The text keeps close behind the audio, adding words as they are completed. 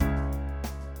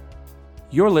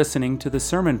You're listening to the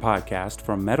Sermon Podcast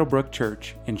from Meadowbrook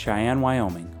Church in Cheyenne,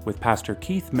 Wyoming, with Pastor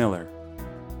Keith Miller.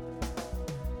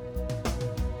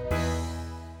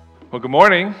 Well, good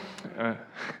morning.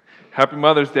 Happy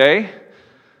Mother's Day.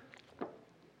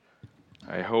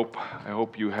 I hope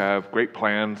you have great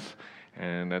plans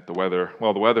and that the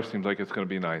weather seems like it's going to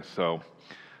be nice. So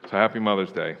happy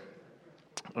Mother's Day.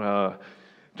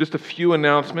 Just a few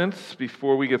announcements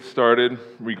before we get started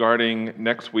regarding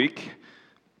next week.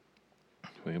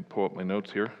 Let me pull up my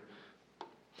notes here.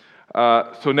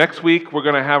 So next week we're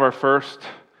going to have our first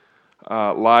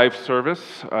live service.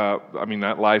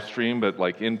 Not live stream, but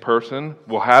like in person.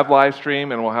 We'll have live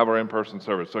stream and we'll have our in-person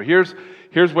service. So here's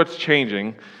what's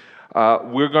changing.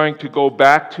 We're going to go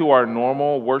back to our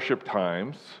normal worship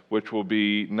times, which will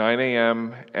be 9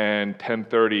 a.m. and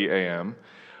 10:30 a.m.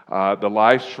 The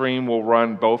live stream will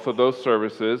run both of those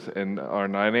services, in our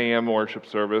 9 a.m. worship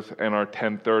service and our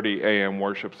 10:30 a.m.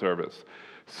 worship service.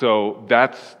 So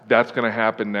that's going to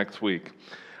happen next week.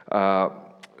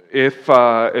 If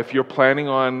you're planning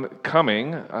on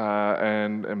coming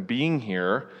and being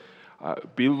here,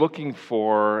 be looking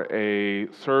for a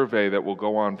survey that will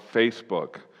go on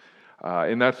Facebook.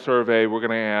 In that survey, we're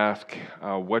going to ask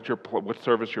what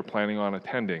service you're planning on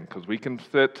attending, because we can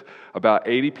fit about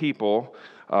 80 people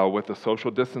with the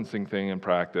social distancing thing in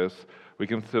practice. We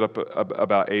can fit up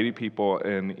about 80 people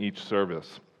in each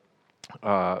service.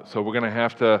 So we're going to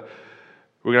have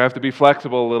to be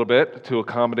flexible a little bit to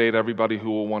accommodate everybody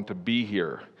who will want to be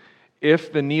here.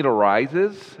 If the need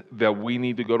arises that we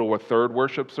need to go to a third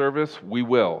worship service, we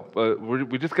will. But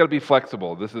we just got to be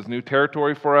flexible. This is new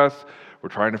territory for us. We're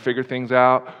trying to figure things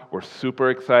out. We're super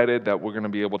excited that we're going to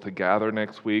be able to gather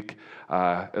next week,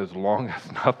 as long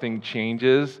as nothing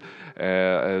changes,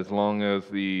 as long as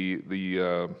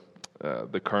the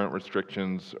current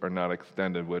restrictions are not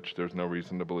extended, which there's no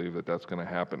reason to believe that that's going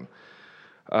to happen.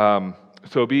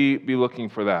 So be looking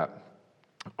for that.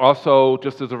 Also,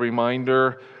 just as a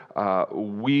reminder,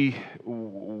 many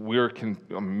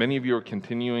of you are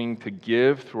continuing to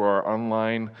give through our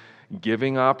online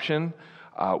giving option.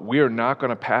 We are not going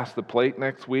to pass the plate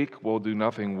next week. We'll do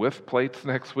nothing with plates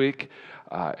next week.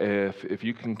 If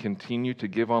you can continue to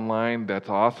give online, that's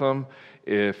awesome.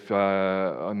 If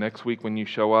next week when you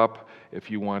show up, if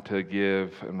you want to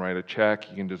give and write a check,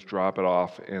 you can just drop it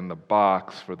off in the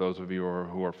box. For those of you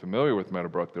who are familiar with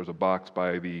Meadowbrook, there's a box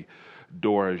by the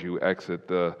door as you exit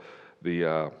the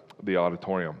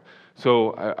auditorium.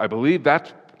 So I believe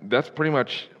that's pretty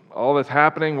much all that's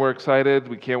happening. We're excited.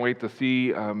 We can't wait to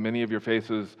see many of your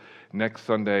faces next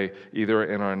Sunday, either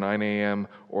in our 9 a.m.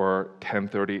 or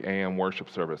 10:30 a.m. worship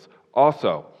service.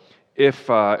 Also, if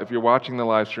you're watching the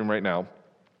live stream right now,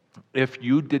 if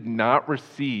you did not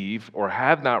receive or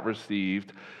have not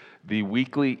received the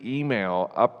weekly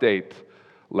email update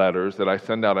letters that I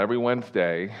send out every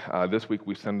Wednesday, this week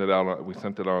we sent it out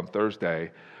on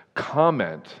Thursday.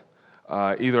 Comment.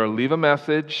 Either leave a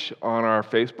message on our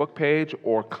Facebook page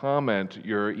or comment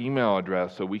your email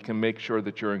address so we can make sure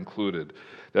that you're included.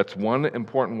 That's one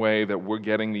important way that we're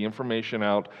getting the information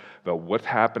out about what's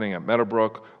happening at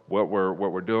Meadowbrook, what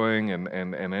we're doing,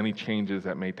 and any changes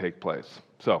that may take place.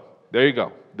 So there you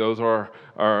go. Those are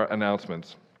our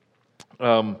announcements.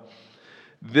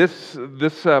 This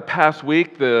past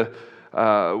week,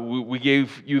 we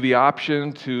gave you the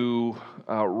option to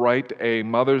write a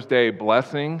Mother's Day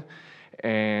blessing.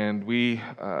 And we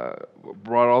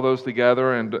brought all those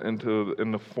together in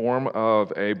the form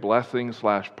of a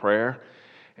blessing/prayer.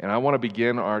 And I want to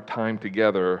begin our time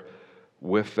together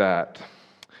with that.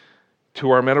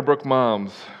 To our Meadowbrook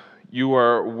moms, you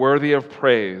are worthy of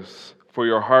praise for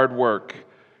your hard work,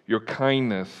 your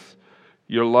kindness,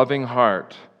 your loving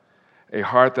heart, a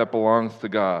heart that belongs to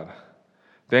God.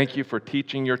 Thank you for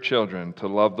teaching your children to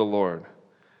love the Lord.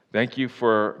 Thank you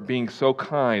for being so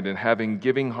kind and having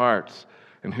giving hearts,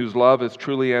 and whose love is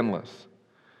truly endless.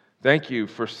 Thank you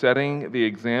for setting the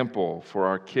example for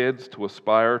our kids to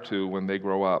aspire to when they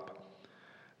grow up.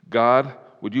 God,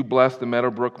 would you bless the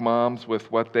Meadowbrook moms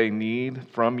with what they need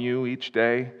from you each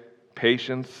day?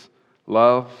 Patience,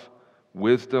 love,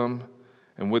 wisdom,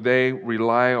 and would they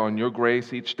rely on your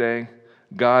grace each day?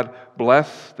 God,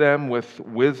 bless them with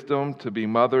wisdom to be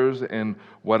mothers in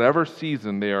whatever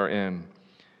season they are in.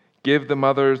 Give the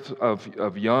mothers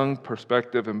of young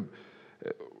perspective and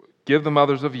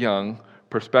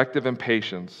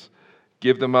patience.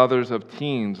 Give the mothers of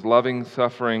teens loving,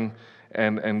 suffering,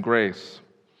 and grace.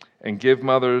 And give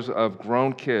mothers of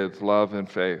grown kids love and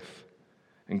faith.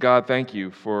 And God, thank you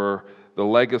for the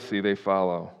legacy they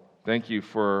follow. Thank you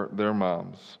for their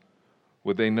moms.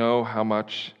 Would they know how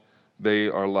much they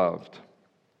are loved?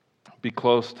 be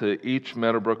close to each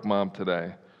Meadowbrook mom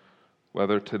today,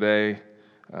 whether today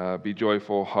be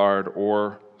joyful, hard,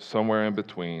 or somewhere in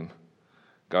between.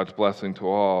 God's blessing to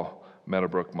all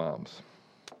Meadowbrook moms.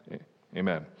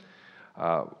 Amen.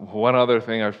 One other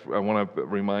thing I want to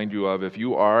remind you of, if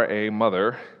you are a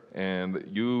mother and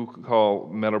you call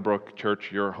Meadowbrook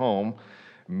Church your home,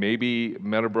 maybe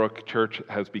Meadowbrook Church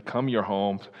has become your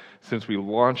home since we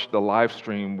launched the live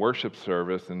stream worship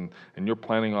service, and you're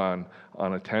planning on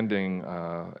attending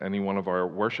any one of our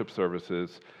worship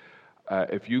services.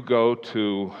 If you go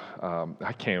to,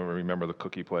 I can't even remember the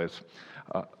cookie place.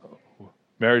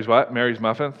 Mary's what? Mary's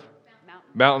Muffins?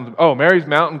 Mountain. Oh, Mary's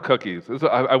Mountain Cookies.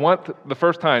 I want the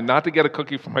first time not to get a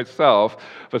cookie for myself,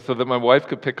 but so that my wife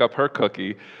could pick up her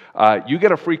cookie. You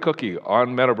get a free cookie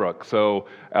on Meadowbrook. So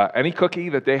any cookie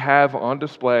that they have on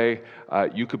display,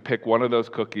 you could pick one of those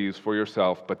cookies for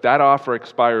yourself. But that offer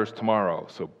expires tomorrow,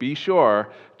 so be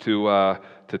sure to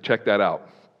check that out.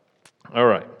 All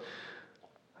right.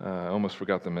 I almost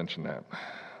forgot to mention that.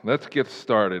 Let's get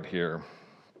started here.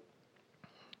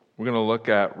 We're going to look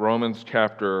at Romans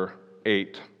chapter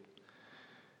 8,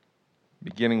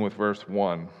 beginning with verse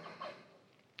 1.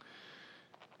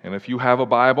 And if you have a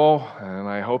Bible, and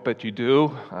I hope that you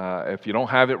do, if you don't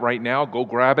have it right now, go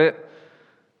grab it.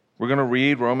 We're going to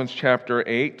read Romans chapter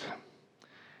 8.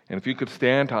 And if you could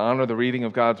stand to honor the reading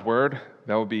of God's word,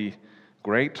 that would be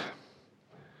great.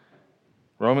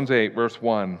 Romans 8, verse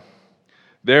 1.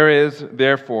 There is,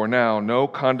 therefore, now no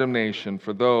condemnation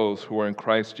for those who are in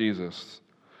Christ Jesus.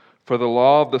 For the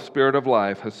law of the Spirit of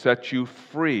life has set you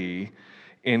free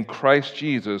in Christ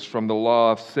Jesus from the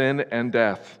law of sin and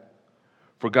death.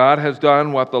 For God has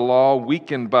done what the law,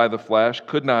 weakened by the flesh,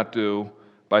 could not do,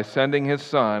 by sending his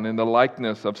Son in the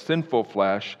likeness of sinful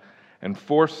flesh, and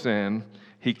for sin,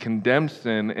 he condemned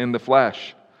sin in the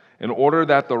flesh, in order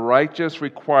that the righteous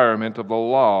requirement of the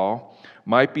law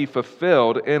might be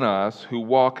fulfilled in us who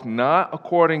walk not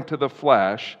according to the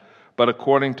flesh, but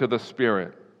according to the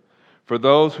Spirit. For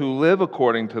those who live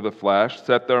according to the flesh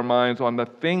set their minds on the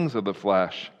things of the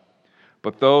flesh,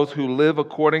 but those who live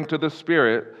according to the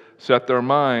Spirit set their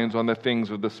minds on the things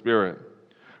of the Spirit.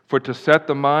 For to set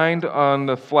the mind on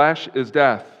the flesh is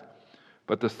death,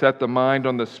 but to set the mind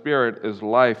on the Spirit is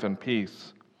life and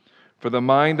peace. For the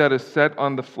mind that is set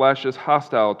on the flesh is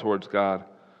hostile towards God,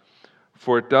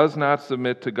 for it does not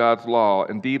submit to God's law.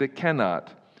 Indeed, it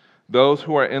cannot. Those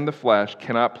who are in the flesh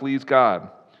cannot please God.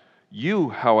 You,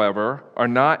 however, are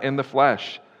not in the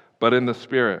flesh, but in the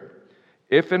Spirit.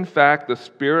 If in fact the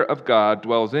Spirit of God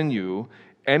dwells in you,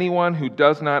 anyone who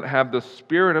does not have the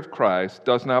Spirit of Christ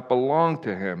does not belong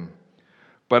to him.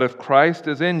 But if Christ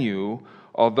is in you,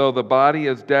 although the body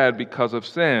is dead because of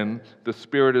sin, the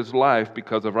Spirit is life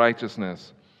because of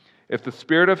righteousness. If the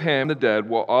Spirit of him, the dead,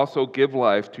 will also give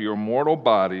life to your mortal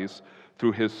bodies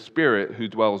through his Spirit who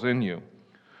dwells in you.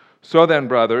 So then,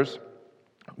 brothers,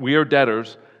 we are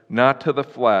debtors, not to the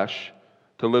flesh,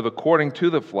 to live according to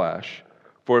the flesh.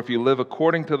 For if you live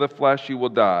according to the flesh, you will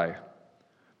die.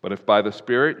 But if by the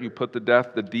Spirit you put to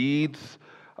death the deeds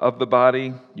of the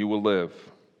body, you will live.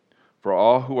 For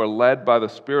all who are led by the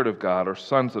Spirit of God are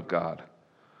sons of God.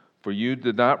 For you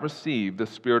did not receive the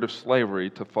spirit of slavery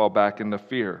to fall back into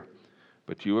fear,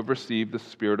 but you have received the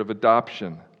Spirit of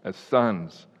adoption as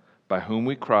sons, by whom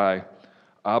we cry,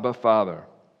 Abba, Father.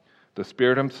 The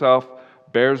Spirit himself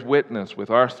bears witness with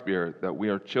our spirit that we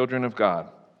are children of God,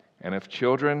 and if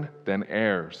children, then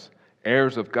heirs,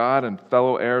 heirs of God and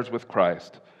fellow heirs with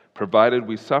Christ, provided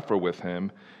we suffer with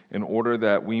him, in order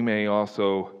that we may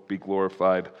also be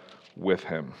glorified with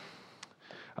him.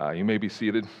 You may be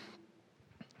seated.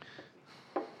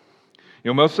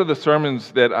 Most of the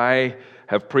sermons that I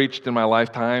have preached in my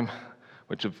lifetime,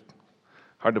 which is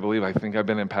hard to believe, I think I've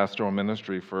been in pastoral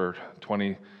ministry for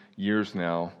 20 years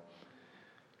now.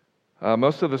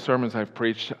 Most of the sermons I've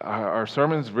preached are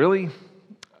sermons really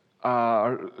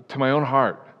to my own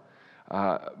heart.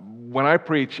 When I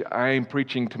preach, I'm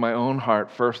preaching to my own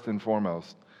heart first and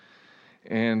foremost.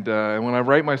 And when I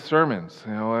write my sermons,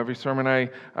 every sermon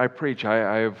I preach,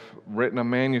 I've written a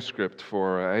manuscript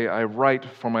for. I write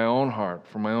for my own heart,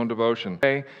 for my own devotion.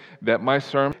 That my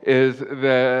sermon is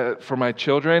that for my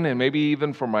children and maybe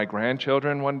even for my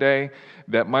grandchildren one day,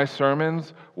 that my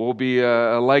sermons will be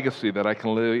a legacy that I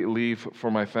can leave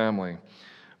for my family.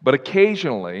 But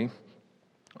occasionally,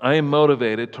 I am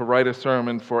motivated to write a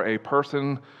sermon for a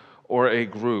person or a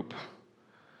group.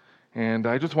 And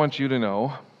I just want you to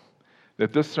know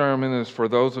that this sermon is for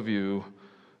those of you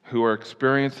who are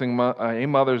experiencing a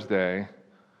Mother's Day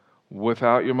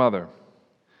without your mother,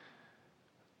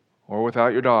 or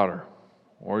without your daughter,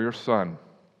 or your son.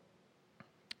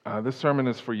 This sermon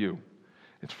is for you.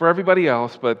 It's for everybody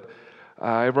else, but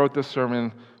I wrote this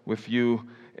sermon with you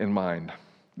in mind.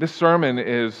 This sermon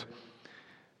is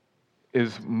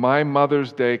my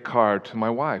Mother's Day card to my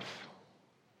wife,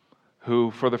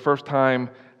 who for the first time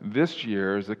this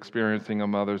year is experiencing a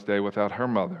Mother's Day without her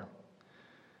mother.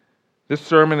 This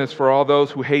sermon is for all those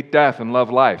who hate death and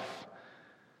love life.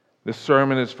 This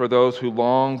sermon is for those who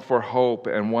long for hope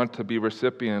and want to be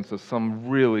recipients of some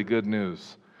really good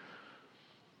news.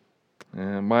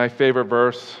 And my favorite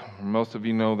verse, most of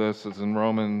you know this, is in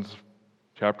Romans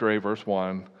chapter 8, verse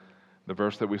 1, the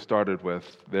verse that we started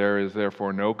with. There is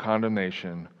therefore no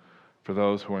condemnation for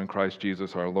those who are in Christ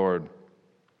Jesus our Lord.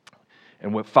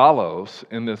 And what follows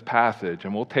in this passage,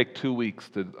 and we'll take 2 weeks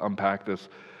to unpack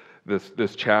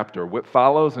this chapter. What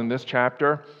follows in this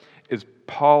chapter is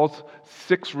Paul's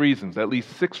at least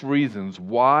six reasons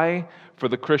why for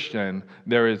the Christian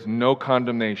there is no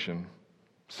condemnation.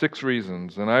 6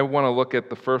 reasons, and I want to look at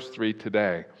the first 3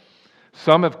 today.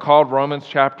 Some have called Romans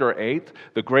chapter 8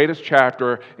 the greatest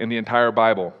chapter in the entire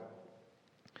Bible.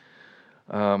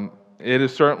 It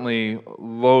is certainly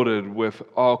loaded with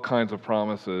all kinds of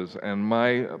promises, and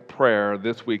my prayer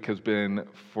this week has been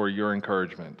for your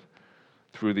encouragement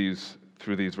through these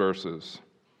verses.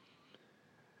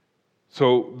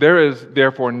 So there is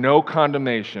therefore no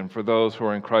condemnation for those who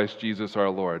are in Christ Jesus our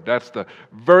Lord. That's the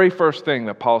very first thing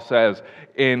that Paul says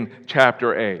in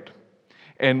chapter 8.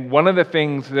 And one of the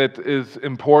things that is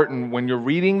important when you're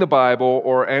reading the Bible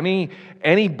or any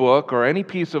book or any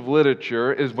piece of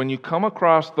literature is when you come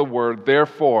across the word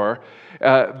therefore,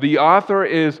 the author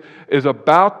is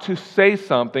about to say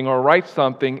something or write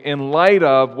something in light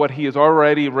of what he has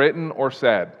already written or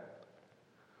said.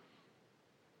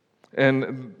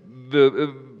 And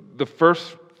the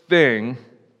first thing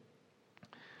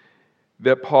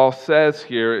that Paul says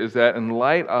here is that in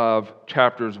light of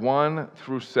chapters 1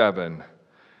 through 7,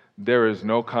 there is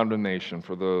no condemnation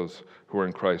for those who are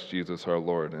in Christ Jesus our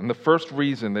Lord. And the first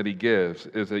reason that he gives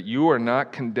is that you are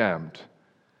not condemned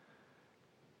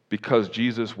because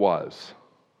Jesus was.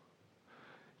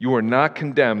 You are not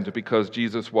condemned because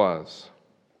Jesus was.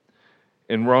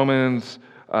 In Romans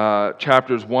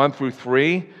chapters 1 through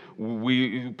 3,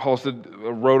 Paul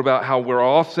wrote about how we're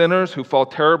all sinners who fall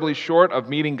terribly short of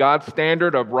meeting God's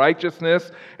standard of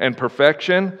righteousness and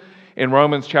perfection. In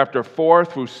Romans chapter 4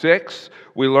 through 6,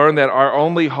 we learn that our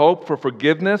only hope for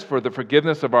forgiveness, for the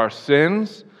forgiveness of our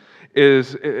sins,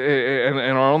 and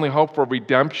our only hope for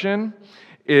redemption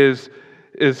is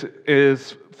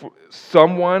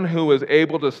someone who is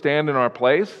able to stand in our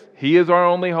place. He is our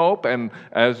only hope, and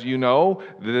as you know,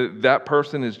 that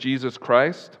person is Jesus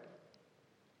Christ.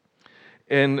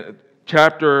 In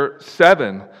chapter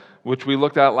 7, which we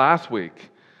looked at last week,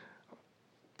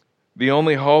 the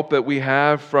only hope that we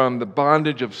have from the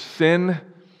bondage of sin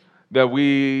that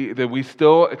we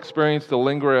still experience the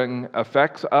lingering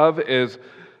effects of is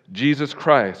Jesus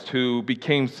Christ, who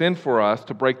became sin for us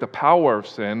to break the power of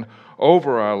sin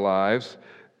over our lives,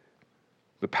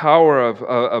 the power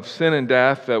of sin and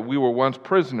death that we were once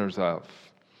prisoners of.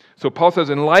 So Paul says,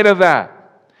 in light of that,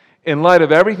 in light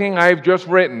of everything I've just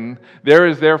written, there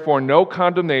is therefore no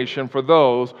condemnation for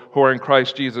those who are in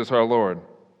Christ Jesus our Lord.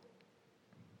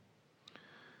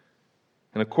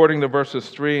 And according to verses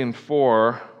 3 and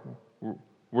 4,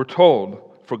 we're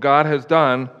told, for God has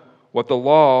done what the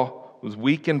law was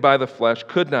weakened by the flesh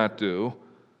could not do,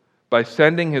 by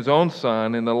sending his own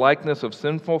Son in the likeness of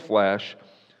sinful flesh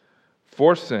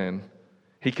for sin.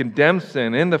 He condemned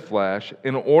sin in the flesh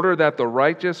in order that the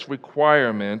righteous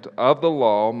requirement of the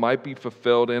law might be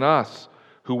fulfilled in us,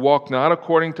 who walk not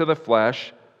according to the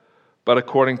flesh, but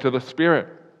according to the Spirit.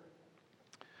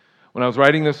 When I was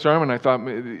writing this sermon, I thought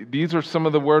these are some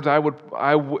of the words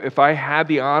if I had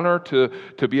the honor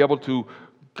to be able to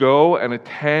go and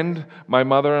attend my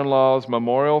mother-in-law's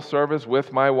memorial service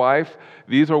with my wife,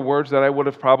 these are words that I would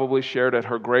have probably shared at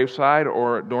her graveside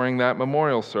or during that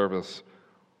memorial service.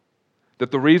 That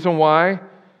the reason why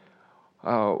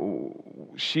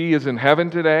she is in heaven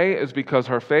today is because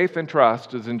her faith and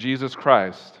trust is in Jesus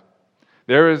Christ.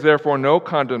 There is therefore no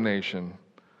condemnation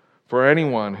for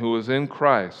anyone who is in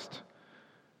Christ.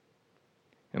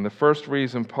 And the first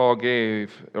reason Paul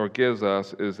gives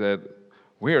us is that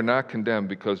we are not condemned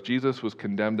because Jesus was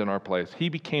condemned in our place. He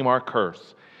became our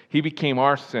curse. He became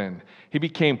our sin. He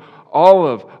became all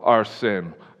of our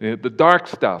sin. The dark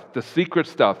stuff, the secret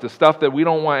stuff, the stuff that we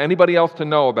don't want anybody else to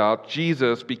know about,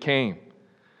 Jesus became.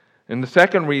 And the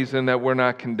second reason that we're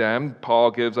not condemned,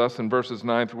 Paul gives us in verses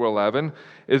 9 through 11,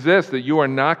 is this, that you are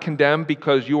not condemned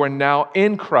because you are now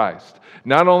in Christ.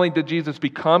 Not only did Jesus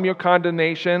become your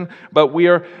condemnation, but we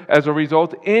are, as a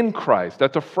result, in Christ.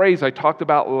 That's a phrase I talked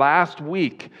about last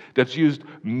week that's used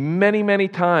many, many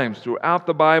times throughout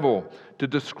the Bible to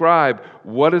describe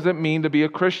what does it mean to be a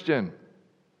Christian.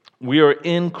 We are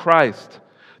in Christ.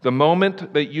 The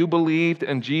moment that you believed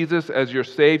in Jesus as your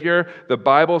Savior, the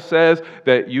Bible says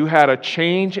that you had a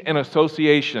change in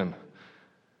association.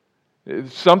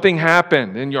 Something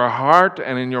happened in your heart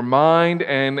and in your mind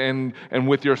and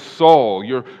with your soul.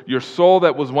 Your soul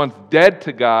that was once dead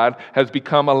to God has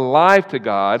become alive to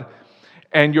God,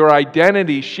 and your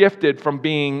identity shifted from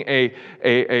being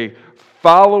a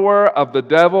follower of the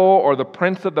devil or the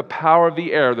prince of the power of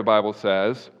the air, the Bible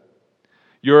says.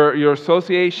 Your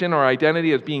association or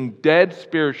identity as being dead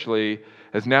spiritually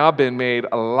has now been made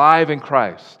alive in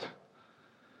Christ.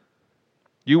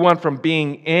 You went from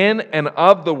being in and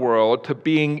of the world to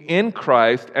being in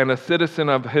Christ and a citizen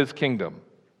of His kingdom.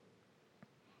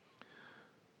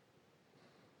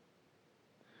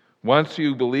 Once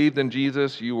you believed in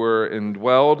Jesus, you were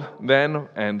indwelled then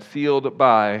and sealed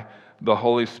by the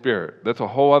Holy Spirit. That's a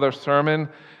whole other sermon.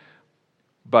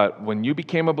 But when you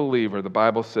became a believer, the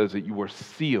Bible says that you were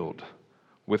sealed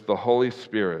with the Holy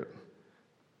Spirit.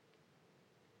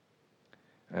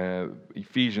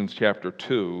 Ephesians chapter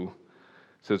 2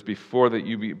 says, before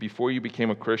you became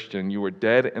a Christian, you were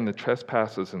dead in the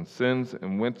trespasses and sins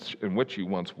in which you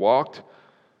once walked,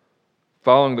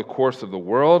 following the course of the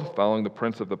world, following the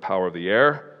prince of the power of the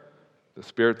air, the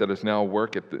spirit that is now at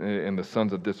work in the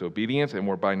sons of disobedience, and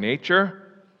were by nature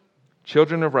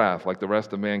children of wrath like the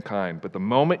rest of mankind. But the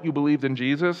moment you believed in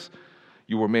Jesus,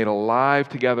 you were made alive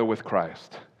together with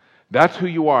Christ. That's who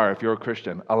you are if you're a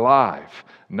Christian. Alive.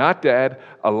 Not dead,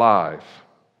 alive.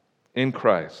 In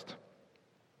Christ.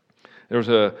 There's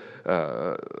a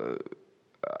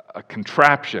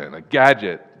contraption, a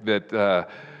gadget that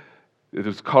it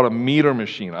is called a meter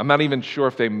machine. I'm not even sure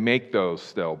if they make those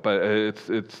still, but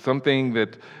it's something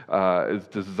that is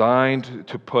designed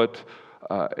to put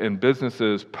in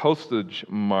businesses postage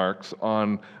marks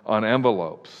on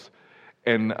envelopes.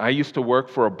 And I used to work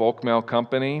for a bulk mail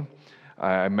company.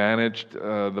 I managed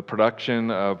the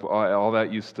production of all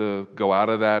that used to go out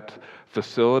of that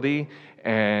facility.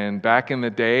 And back in the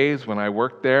days when I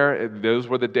worked there, those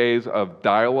were the days of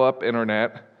dial-up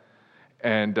internet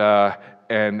and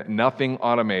nothing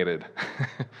automated,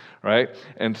 right?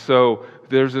 And so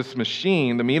there's this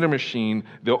machine, the meter machine.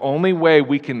 The only way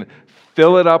we can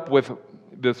fill it up with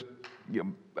this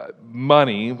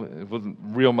money, it wasn't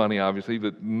real money obviously,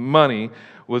 but money,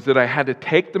 was that I had to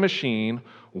take the machine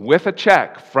with a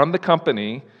check from the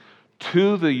company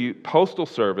to the postal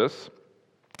service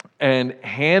and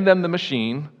hand them the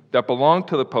machine that belonged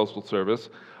to the postal service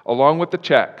along with the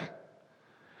check.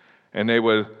 And they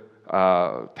would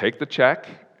take the check,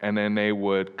 and then they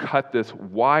would cut this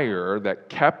wire that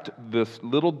kept this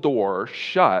little door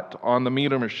shut on the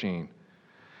meter machine.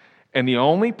 And the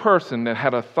only person that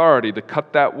had authority to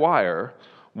cut that wire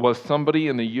was somebody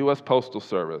in the U.S. Postal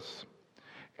Service.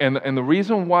 And the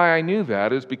reason why I knew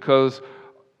that is because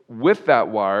with that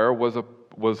wire was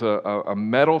a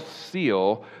metal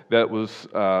seal that was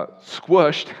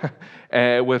squished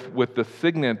with the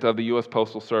signet of the U.S.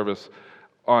 Postal Service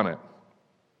on it.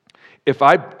 If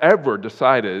I ever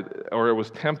decided or was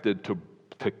tempted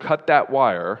to cut that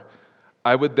wire,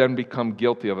 I would then become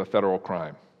guilty of a federal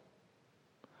crime.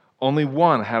 Only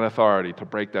one had authority to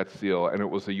break that seal, and it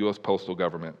was the U.S. Postal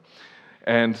Government.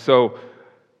 And so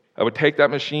I would take that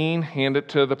machine, hand it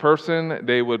to the person,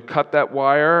 they would cut that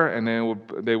wire, and then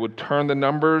they would turn the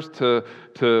numbers to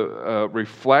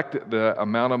reflect the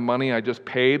amount of money I just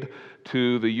paid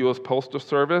to the U.S. Postal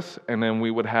Service, and then we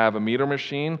would have a meter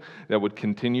machine that would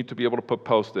continue to be able to put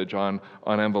postage on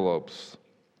envelopes.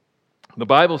 The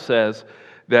Bible says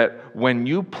that when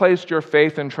you placed your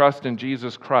faith and trust in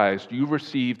Jesus Christ, you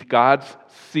received God's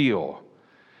seal.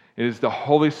 It is the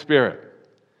Holy Spirit.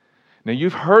 Now,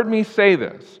 you've heard me say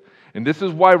this, and this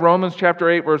is why Romans chapter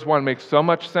 8, verse 1 makes so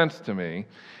much sense to me.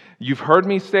 You've heard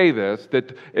me say this,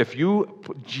 that if you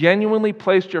genuinely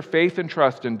placed your faith and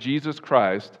trust in Jesus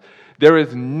Christ, there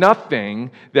is nothing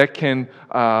that can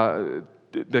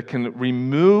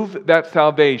remove that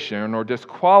salvation or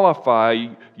disqualify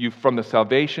you from the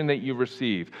salvation that you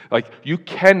receive. Like, you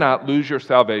cannot lose your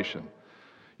salvation.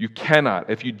 You cannot.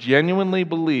 If you genuinely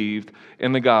believed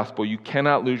in the gospel, you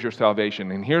cannot lose your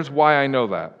salvation. And here's why I know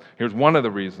that. Here's one of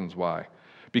the reasons why.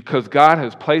 Because God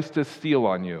has placed His seal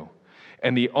on you.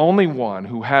 And the only one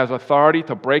who has authority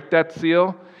to break that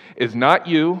seal is not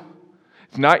you.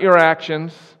 It's not your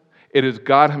actions. It is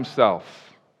God himself.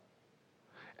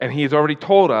 And he's already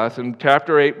told us in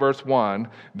chapter 8, verse 1,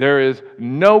 there is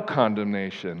no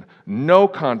condemnation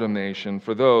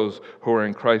for those who are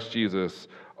in Christ Jesus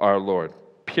our Lord.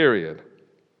 Period.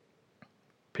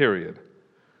 Period.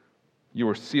 You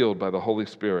are sealed by the Holy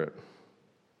Spirit.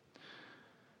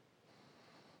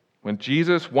 When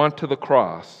Jesus went to the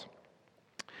cross,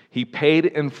 he paid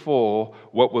in full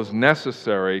what was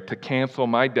necessary to cancel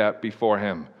my debt before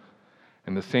him.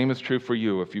 And the same is true for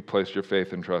you if you place your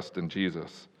faith and trust in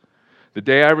Jesus. The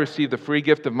day I received the free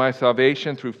gift of my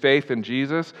salvation through faith in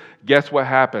Jesus, guess what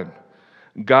happened?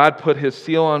 God put his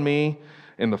seal on me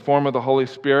in the form of the Holy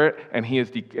Spirit, and he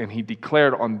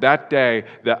declared on that day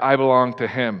that I belong to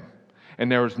him.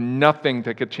 And there was nothing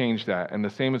that could change that. And the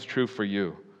same is true for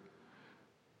you.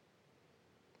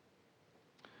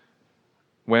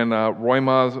 When Roy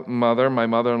Ma's mother, my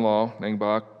mother-in-law,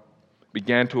 Nangbak,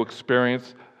 began to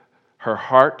experience her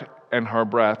heart and her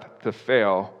breath to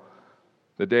fail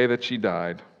the day that she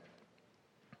died,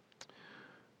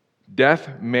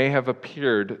 death may have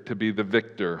appeared to be the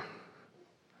victor.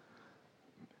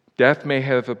 Death may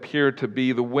have appeared to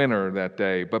be the winner that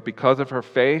day, but because of her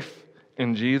faith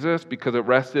in Jesus, because it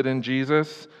rested in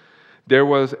Jesus, there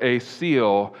was a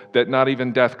seal that not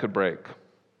even death could break.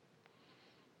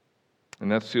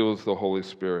 And that seal is the Holy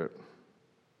Spirit.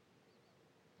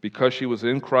 Because she was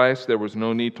in Christ, there was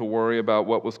no need to worry about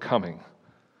what was coming.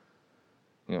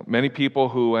 Many people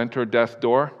who enter death's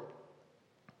door,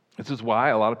 this is why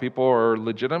a lot of people are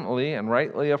legitimately and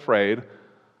rightly afraid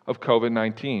of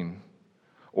COVID-19,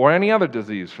 or any other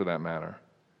disease for that matter,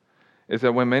 is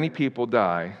that when many people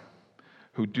die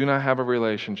who do not have a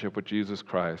relationship with Jesus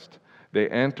Christ, they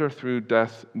enter through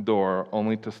death's door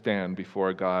only to stand before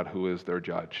a God who is their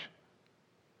judge.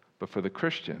 But for the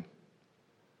Christian,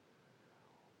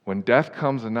 when death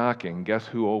comes knocking, guess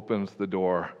who opens the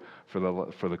door for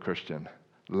the Christian?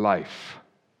 Life.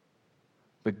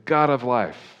 The God of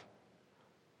life.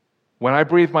 When I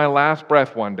breathe my last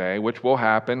breath one day, which will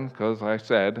happen, because I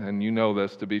said, and you know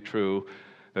this to be true,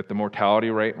 that the mortality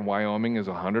rate in Wyoming is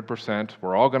 100%.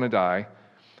 We're all going to die.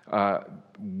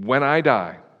 When I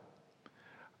die,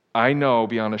 I know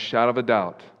beyond a shadow of a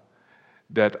doubt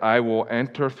that I will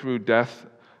enter through death's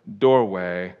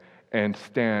doorway and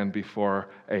stand before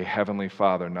a heavenly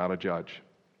Father, not a judge.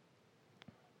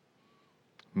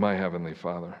 My heavenly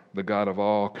Father, the God of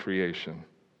all creation.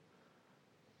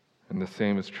 And the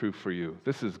same is true for you.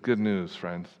 This is good news,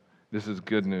 friends. This is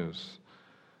good news.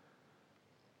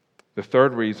 The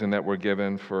third reason that we're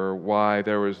given for why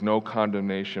there is no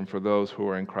condemnation for those who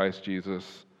are in Christ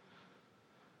Jesus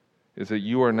is that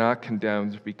you are not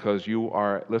condemned because you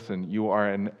are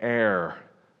an heir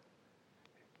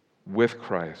with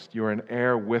Christ. You are an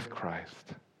heir with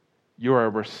Christ. You are a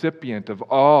recipient of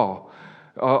all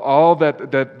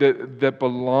that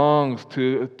belongs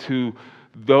to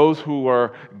those who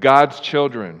are God's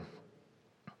children.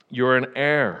 You're an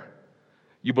heir.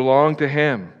 You belong to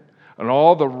him. And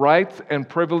all the rights and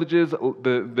privileges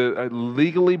that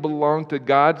legally belong to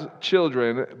God's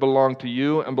children belong to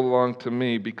you and belong to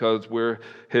me because we're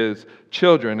his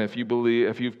children if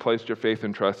you've placed your faith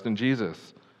and trust in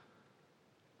Jesus.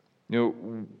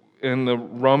 In the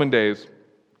Roman days,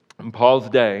 in Paul's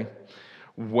day,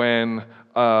 when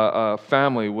a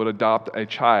family would adopt a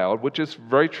child, which is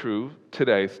very true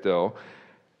today still,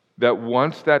 that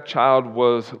once that child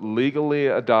was legally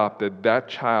adopted, that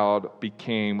child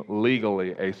became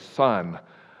legally a son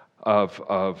of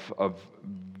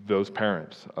those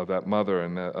parents, of that mother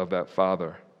and of that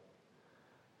father.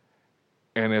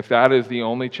 And if that is the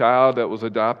only child that was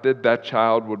adopted, that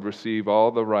child would receive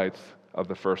all the rights of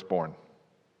the firstborn,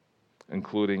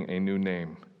 including a new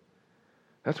name.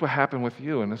 That's what happened with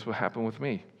you, and that's what happened with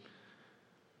me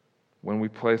when we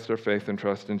placed our faith and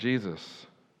trust in Jesus.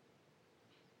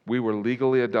 We were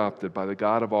legally adopted by the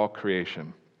God of all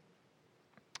creation.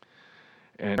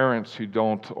 And parents who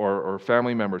don't, or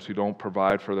family members who don't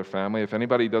provide for their family, if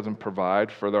anybody doesn't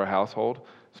provide for their household,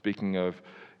 speaking of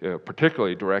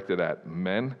particularly directed at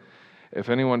men, if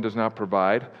anyone does not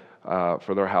provide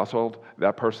for their household,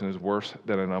 that person is worse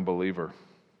than an unbeliever.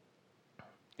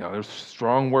 There's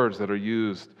strong words that are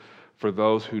used for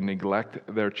those who neglect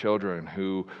their children,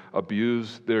 who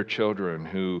abuse their children,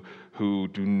 who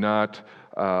do not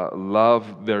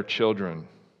love their children.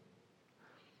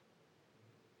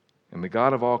 And the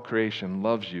God of all creation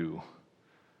loves you,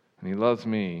 and he loves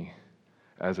me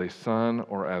as a son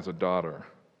or as a daughter.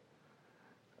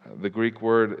 The Greek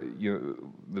word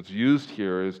that's used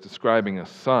here is describing a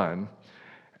son,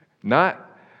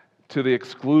 not to the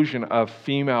exclusion of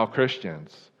female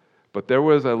Christians, but there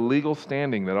was a legal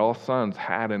standing that all sons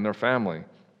had in their family.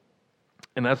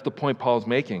 And that's the point Paul's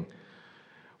making.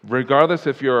 Regardless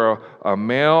if you're a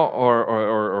male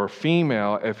or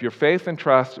female, if your faith and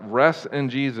trust rests in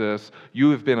Jesus,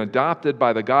 you have been adopted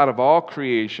by the God of all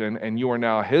creation, and you are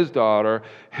now His daughter,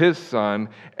 His son,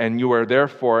 and you are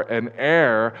therefore an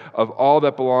heir of all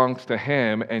that belongs to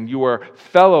Him, and you are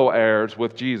fellow heirs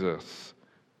with Jesus.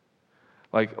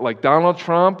 Like Donald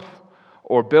Trump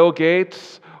or Bill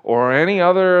Gates or any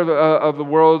other of the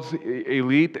world's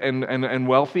elite and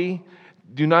wealthy,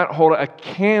 do not hold a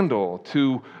candle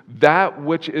to that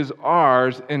which is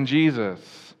ours in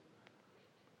Jesus.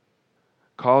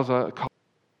 The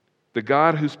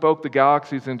God who spoke the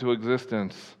galaxies into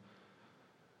existence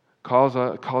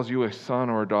calls you a son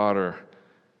or a daughter.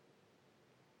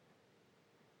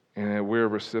 And we're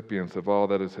recipients of all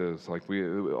that is His.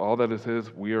 All that is His,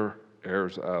 we are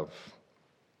heirs of.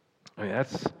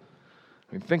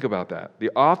 Think about that. The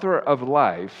author of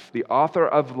life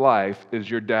is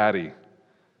your daddy.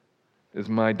 Is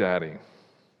my daddy.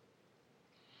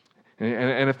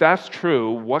 And if that's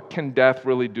true, what can death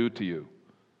really do to you?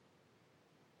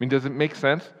 Does it make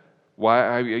sense?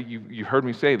 You heard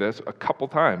me say this a couple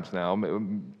times now,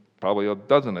 probably a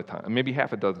dozen times, maybe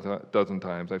half a dozen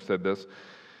times I've said this.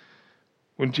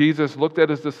 When Jesus looked at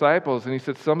His disciples and He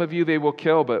said, some of you they will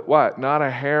kill, but what? Not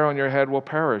a hair on your head will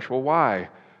perish. Well, why?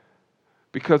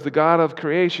 Because the God of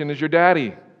creation is your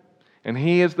daddy, and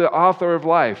He is the author of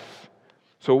life.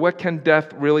 So what can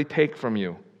death really take from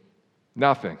you?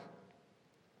 Nothing.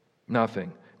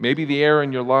 Nothing. Maybe the air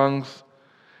in your lungs,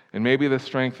 and maybe the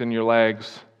strength in your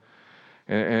legs,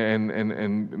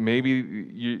 and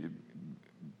maybe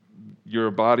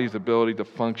your body's ability to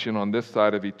function on this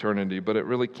side of eternity, but it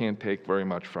really can't take very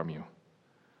much from you.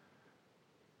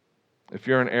 If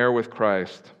you're an heir with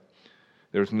Christ,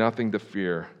 there's nothing to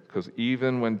fear, because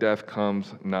even when death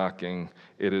comes knocking,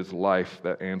 it is life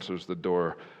that answers the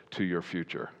door to your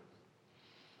future.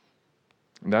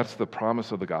 And that's the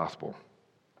promise of the gospel.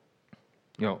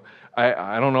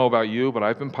 I don't know about you, but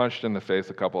I've been punched in the face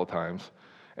a couple of times,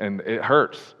 and it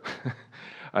hurts.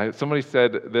 Somebody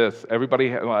said this,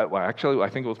 actually, I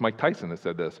think it was Mike Tyson that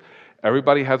said this,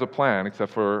 everybody has a plan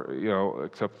except for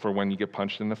when you get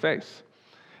punched in the face.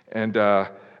 And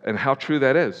how true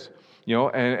that is.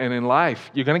 And in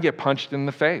life, you're going to get punched in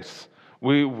the face.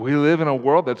 We live in a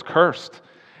world that's cursed.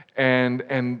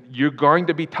 And you're going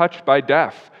to be touched by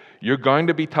death. You're going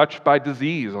to be touched by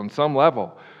disease on some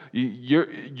level.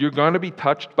 You're going to be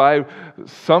touched by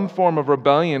some form of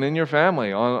rebellion in your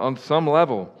family on some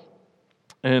level.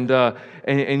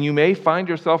 And you may find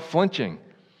yourself flinching.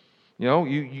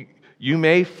 You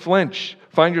may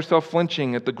find yourself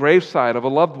flinching at the graveside of a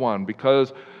loved one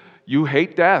because you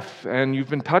hate death and you've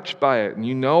been touched by it and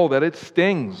you know that it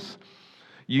stings.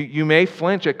 You may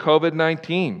flinch at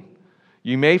COVID-19.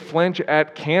 You may flinch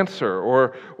at cancer,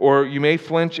 or you may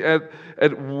flinch at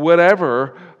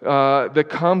whatever that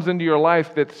comes into your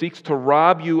life that seeks to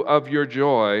rob you of your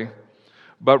joy.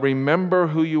 But remember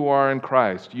who you are in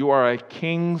Christ. You are a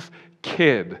king's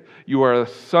kid. You are a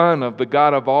son of the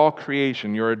God of all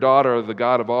creation. You're a daughter of the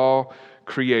God of all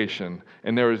creation.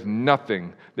 And there is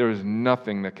nothing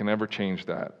that can ever change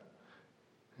that.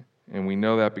 And we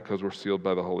know that because we're sealed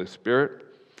by the Holy Spirit.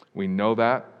 We know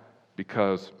that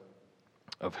because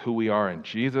of who we are in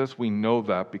Jesus. We know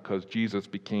that because Jesus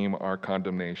became our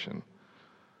condemnation.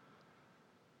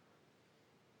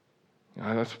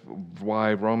 That's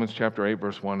why Romans chapter 8,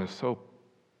 verse 1 is so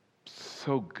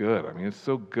good. It's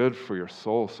so good for your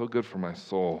soul, so good for my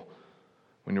soul.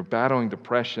 When you're battling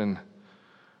depression,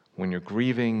 when you're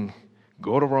grieving,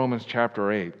 go to Romans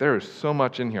chapter 8. There is so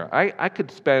much in here. I could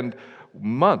spend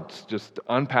months just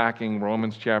unpacking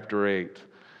Romans chapter 8.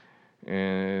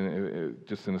 And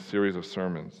just in a series of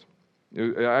sermons.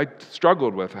 I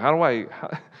struggled with my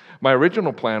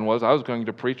original plan was I was going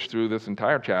to preach through this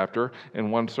entire chapter in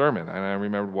one sermon. And I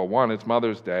remembered, one, it's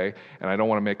Mother's Day, and I don't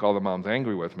want to make all the moms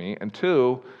angry with me. And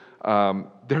two,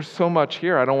 there's so much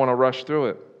here, I don't want to rush through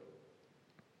it.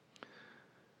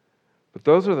 But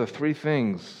those are the three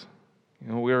things,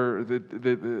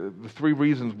 the three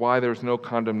reasons why there's no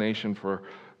condemnation for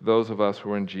those of us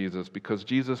who are in Jesus, because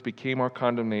Jesus became our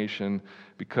condemnation,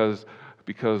 because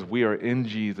we are in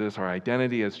Jesus, our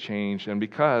identity has changed, and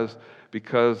because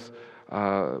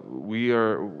we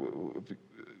are,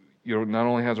 not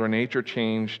only has our nature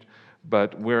changed,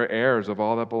 but we're heirs of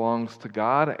all that belongs to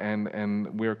God,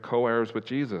 and we're co-heirs with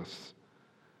Jesus.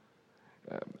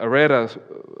 I read a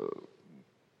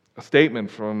statement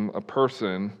from a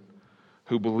person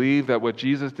who believed that what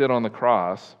Jesus did on the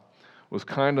cross was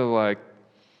kind of like,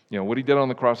 what he did on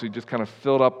the cross, he just kind of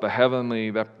filled up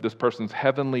this person's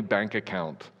heavenly bank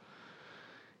account.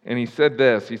 And he said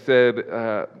this. He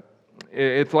said,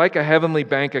 it's like a heavenly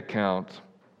bank account.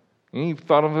 And he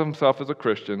thought of himself as a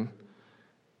Christian.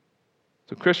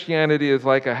 So Christianity is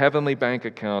like a heavenly bank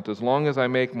account. As long as I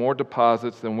make more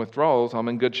deposits than withdrawals, I'm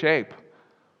in good shape.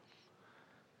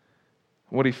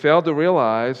 What he failed to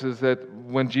realize is that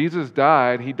when Jesus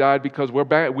died, he died because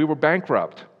we were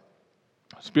bankrupt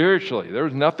spiritually. There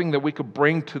was nothing that we could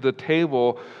bring to the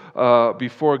table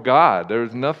before God. There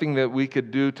was nothing that we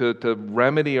could do to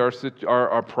remedy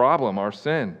our problem, our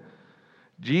sin.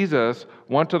 Jesus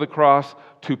went to the cross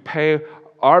to pay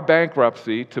our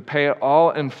bankruptcy, to pay it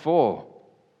all in full.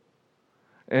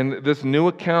 And this new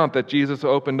account that Jesus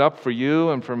opened up for you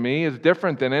and for me is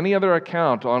different than any other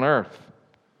account on earth.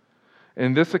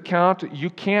 In this account, you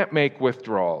can't make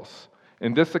withdrawals.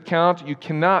 In this account, you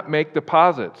cannot make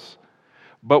deposits.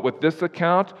 But with this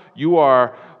account, you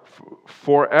are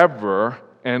forever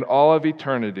and all of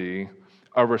eternity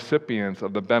are recipients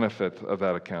of the benefits of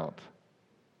that account.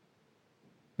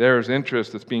 There is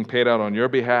interest that's being paid out on your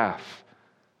behalf.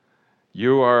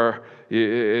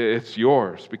 It's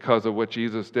yours because of what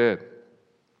Jesus did.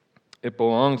 It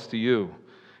belongs to you.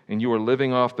 And you are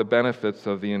living off the benefits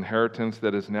of the inheritance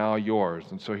that is now yours.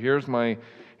 And so here's my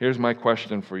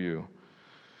question for you.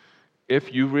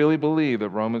 If you really believe that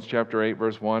Romans chapter 8,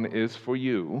 verse 1 is for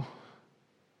you,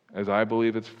 as I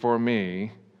believe it's for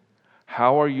me,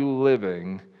 how are you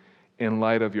living in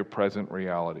light of your present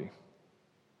reality?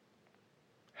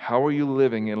 How are you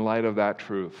living in light of that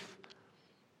truth?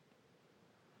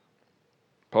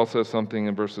 Paul says something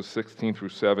in verses 16 through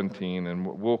 17, and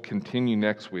we'll continue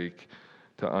next week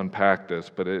to unpack this,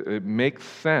 but it makes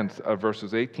sense of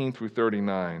verses 18 through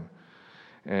 39.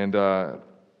 And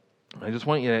I just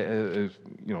want you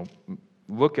to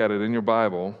look at it in your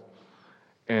Bible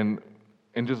and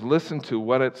just listen to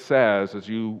what it says as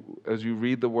you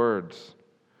read the words.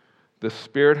 The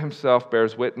Spirit Himself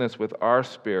bears witness with our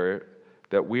spirit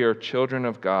that we are children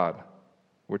of God.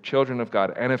 We're children of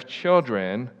God. And if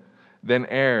children, then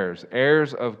heirs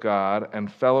of God and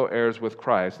fellow heirs with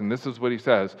Christ. And this is what he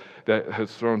says that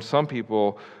has thrown some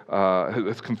people,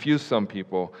 has confused some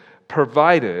people.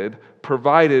 Provided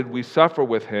we suffer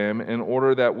with him in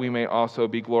order that we may also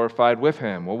be glorified with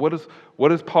him. Well, what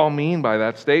does Paul mean by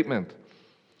that statement?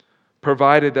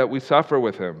 Provided that we suffer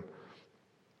with him.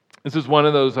 This is one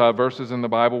of those verses in the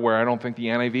Bible where I don't think the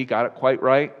NIV got it quite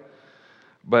right.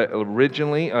 But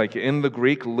originally, like in the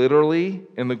Greek, literally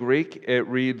in the Greek, it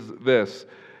reads this: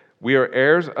 we are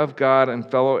heirs of God and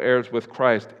fellow heirs with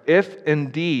Christ, if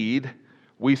indeed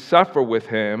we suffer with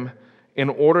him in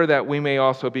order that we may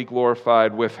also be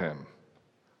glorified with him.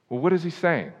 Well, what is he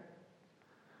saying?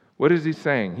 What is he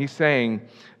saying? He's saying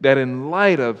that in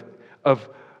light of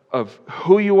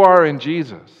who you are in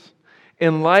Jesus,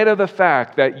 in light of the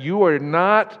fact that you are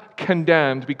not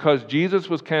condemned because Jesus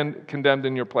was condemned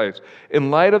in your place,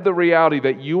 in light of the reality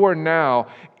that you are now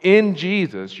in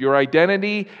Jesus, your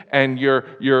identity and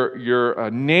your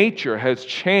nature has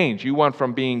changed. You went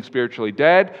from being spiritually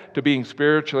dead to being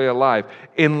spiritually alive.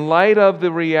 In light of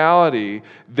the reality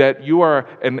that you are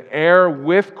an heir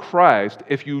with Christ,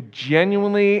 if you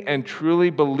genuinely and truly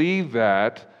believe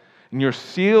that, and you're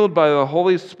sealed by the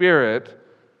Holy Spirit,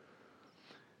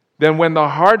 then when the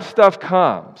hard stuff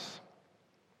comes,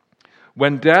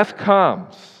 when death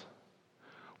comes,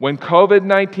 when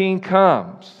COVID-19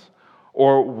 comes,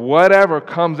 or whatever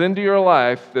comes into your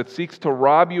life that seeks to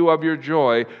rob you of your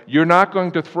joy, you're not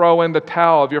going to throw in the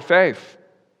towel of your faith.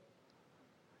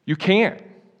 You can't.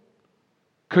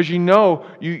 Because you know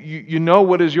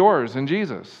what is yours in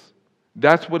Jesus.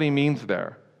 That's what he means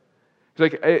there. It's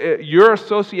like your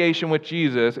association with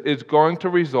Jesus is going to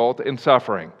result in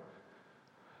suffering.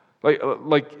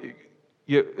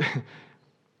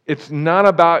 It's not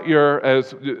about your,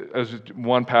 as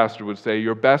one pastor would say,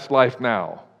 your best life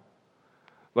now.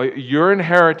 Like your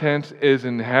inheritance is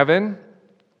in heaven,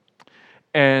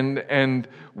 and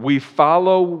we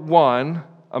follow one,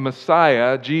 a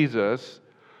Messiah, Jesus,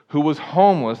 who was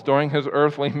homeless during his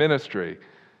earthly ministry.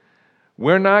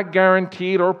 We're not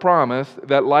guaranteed or promised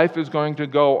that life is going to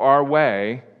go our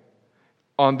way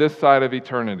on this side of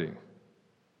eternity.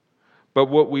 But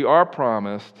what we are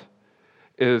promised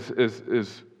is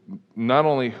not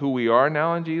only who we are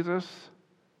now in Jesus,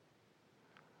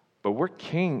 but we're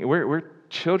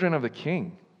children of the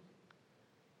King.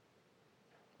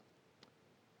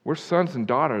 We're sons and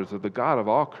daughters of the God of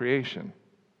all creation.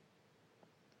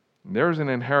 And there's an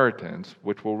inheritance,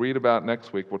 which we'll read about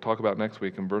next week. We'll talk about next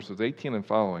week in verses 18 and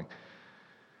following.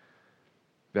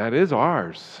 That is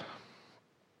ours.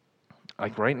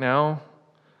 Like right now,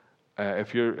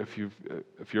 if your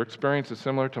experience is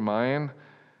similar to mine,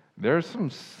 There's some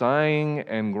sighing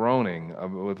and groaning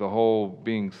with the whole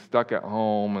being stuck at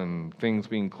home and things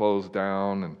being closed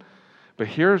down. But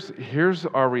here's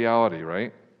our reality,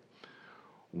 right?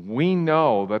 We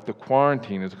know that the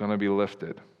quarantine is going to be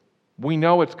lifted. We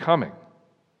know it's coming.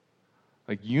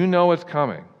 Like, you know it's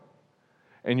coming.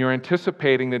 And you're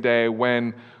anticipating the day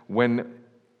when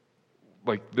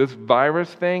like this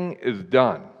virus thing is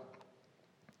done.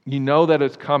 You know that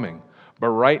it's coming. But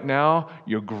right now,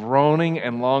 you're groaning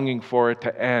and longing for it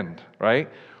to end, right?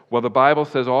 Well, the Bible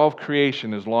says all of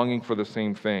creation is longing for the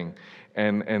same thing.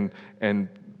 And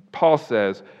Paul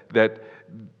says that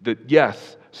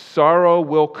yes, sorrow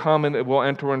will come and it will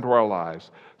enter into our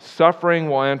lives. Suffering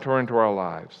will enter into our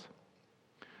lives.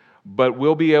 But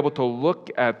we'll be able to look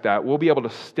at that. We'll be able to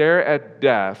stare at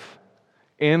death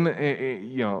in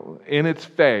its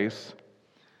face.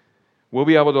 We'll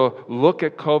be able to look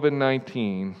at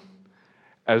COVID-19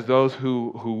 as those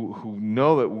who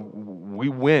know that we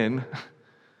win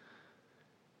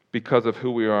because of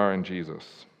who we are in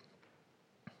Jesus.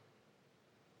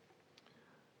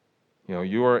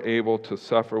 You are able to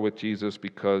suffer with Jesus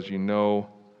because you know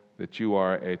that you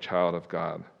are a child of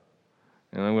God.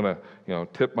 And I'm going to,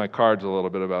 tip my cards a little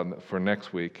bit for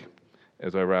next week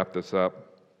as I wrap this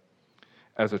up.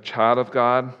 As a child of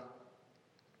God,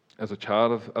 as a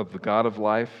child of the God of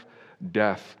life,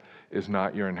 death is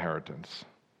not your inheritance.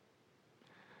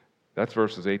 That's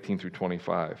verses 18 through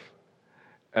 25.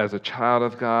 As a child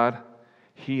of God,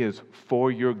 He is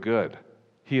for your good.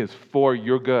 He is for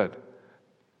your good.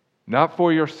 Not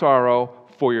for your sorrow,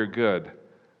 for your good.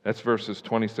 That's verses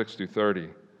 26 through 30.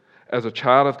 As a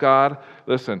child of God,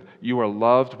 listen, you are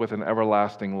loved with an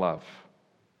everlasting love.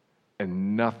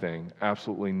 And nothing,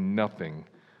 absolutely nothing,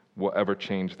 will ever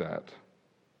change that.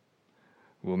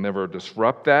 We'll never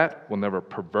disrupt that. We'll never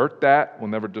pervert that. We'll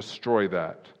never destroy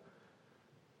that.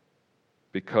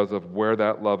 Because of where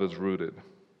that love is rooted.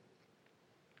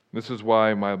 This is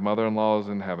why my mother-in-law is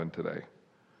in heaven today.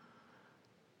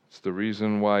 It's the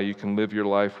reason why you can live your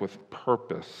life with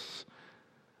purpose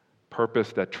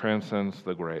that transcends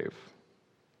the grave.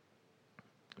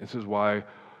 This is why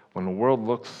when the world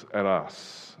looks at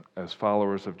us as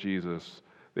followers of Jesus,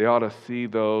 they ought to see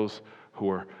those who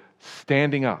are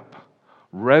standing up,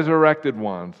 resurrected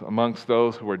ones amongst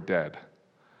those who are dead.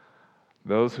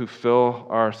 Those who fill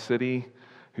our city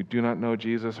who do not know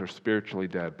Jesus are spiritually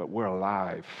dead, but we're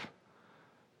alive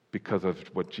because of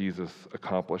what Jesus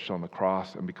accomplished on the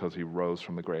cross and because He rose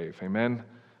from the grave. Amen?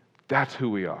 That's who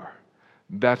we are.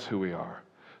 That's who we are.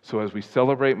 So as we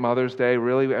celebrate Mother's Day,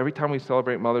 really, every time we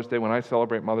celebrate Mother's Day, when I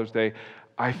celebrate Mother's Day,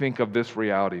 I think of this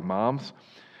reality. Moms,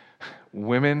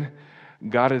 women,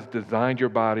 God has designed your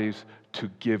bodies to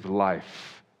give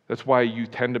life. That's why you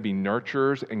tend to be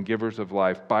nurturers and givers of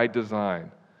life by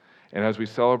design. And as we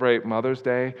celebrate Mother's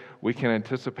Day, we can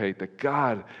anticipate that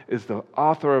God is the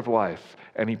author of life,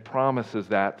 and He promises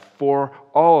that for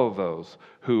all of those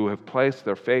who have placed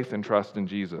their faith and trust in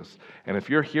Jesus. And if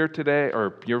you're here today,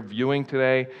 or you're viewing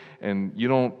today, and you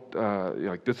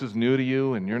don't, this is new to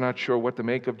you, and you're not sure what to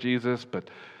make of Jesus, but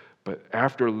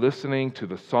after listening to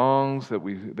the songs that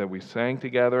we sang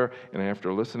together, and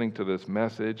after listening to this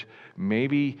message,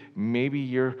 maybe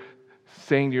you're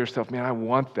saying to yourself, man, I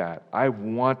want that. I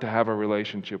want to have a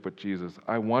relationship with Jesus.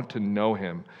 I want to know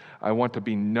Him. I want to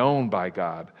be known by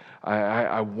God.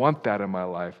 I want that in my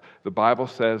life. The Bible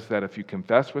says that if you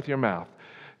confess with your mouth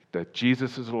that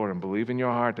Jesus is Lord and believe in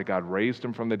your heart that God raised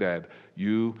Him from the dead,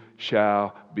 you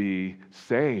shall be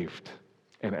saved.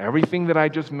 And everything that I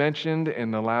just mentioned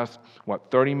in the last,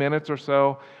 30 minutes or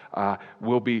so,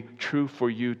 will be true for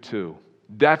you too.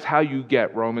 That's how you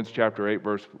get Romans chapter 8,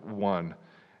 verse 1.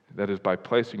 That is by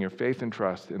placing your faith and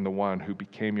trust in the one who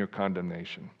became your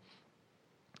condemnation.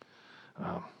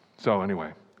 So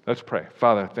anyway, let's pray.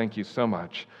 Father, thank you so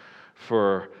much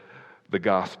for the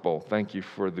gospel. Thank you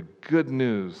for the good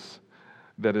news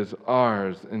that is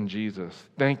ours in Jesus.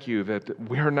 Thank you that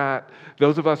we're not,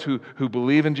 those of us who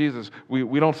believe in Jesus,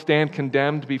 we don't stand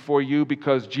condemned before you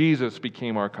because Jesus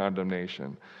became our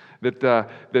condemnation. That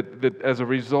as a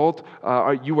result,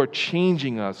 you are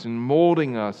changing us and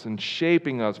molding us and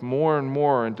shaping us more and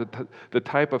more into the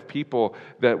type of people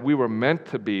that we were meant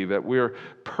to be, that we're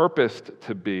purposed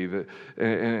to be.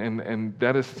 And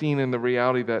that is seen in the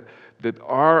reality that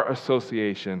our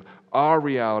association, our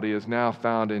reality is now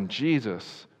found in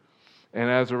Jesus. And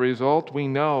as a result, we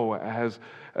know, as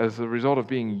a result of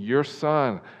being your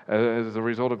son, as a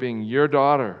result of being your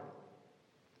daughter,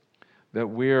 that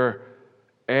we're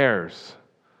heirs.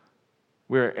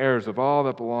 We're heirs of all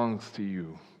that belongs to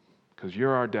you because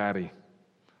you're our daddy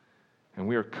and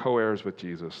we are co-heirs with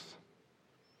Jesus.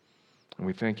 And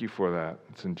we thank you for that.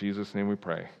 It's in Jesus' name we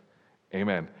pray.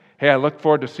 Amen. Hey, I look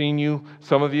forward to seeing you,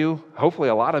 some of you, hopefully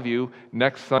a lot of you,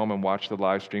 next Sunday and watch the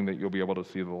live stream that you'll be able to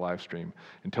see the live stream.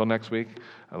 Until next week,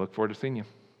 I look forward to seeing you.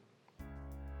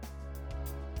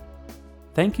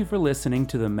 Thank you for listening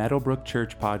to the Meadowbrook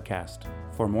Church podcast.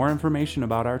 For more information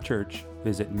about our church,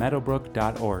 visit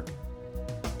meadowbrook.org.